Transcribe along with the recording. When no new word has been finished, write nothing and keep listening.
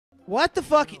What the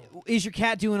fuck is your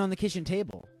cat doing on the kitchen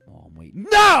table? Oh, I'm waiting.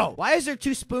 No! Why is there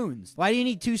 2 spoons? Why do you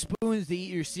need 2 spoons to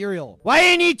eat your cereal? Why do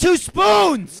you need 2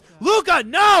 spoons? Luca,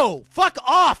 no! Fuck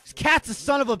off! This cat's a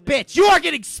son of a bitch. You are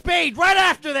getting spayed right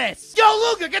after this. Yo,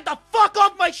 Luca, get the fuck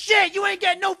off my shit. You ain't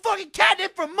getting no fucking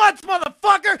catnip for months,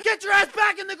 motherfucker. Get your ass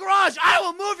back in the garage. I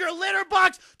will move your litter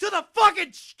box to the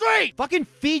fucking street. Fucking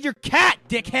feed your cat,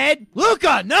 dickhead.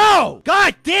 Luca, no!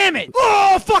 God damn it.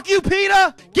 Oh, fuck you,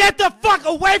 Peter. Get the fuck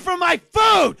away from my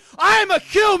food. I am a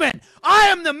human. I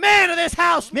am the man of this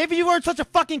house! Maybe if you weren't such a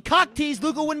fucking cock tease,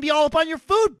 Luca wouldn't be all up on your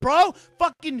food, bro!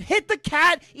 Fucking hit the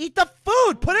cat, eat the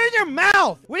food, put it in your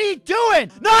mouth! What are you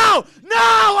doing? No! No!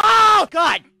 Oh!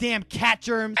 God damn cat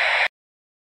germs!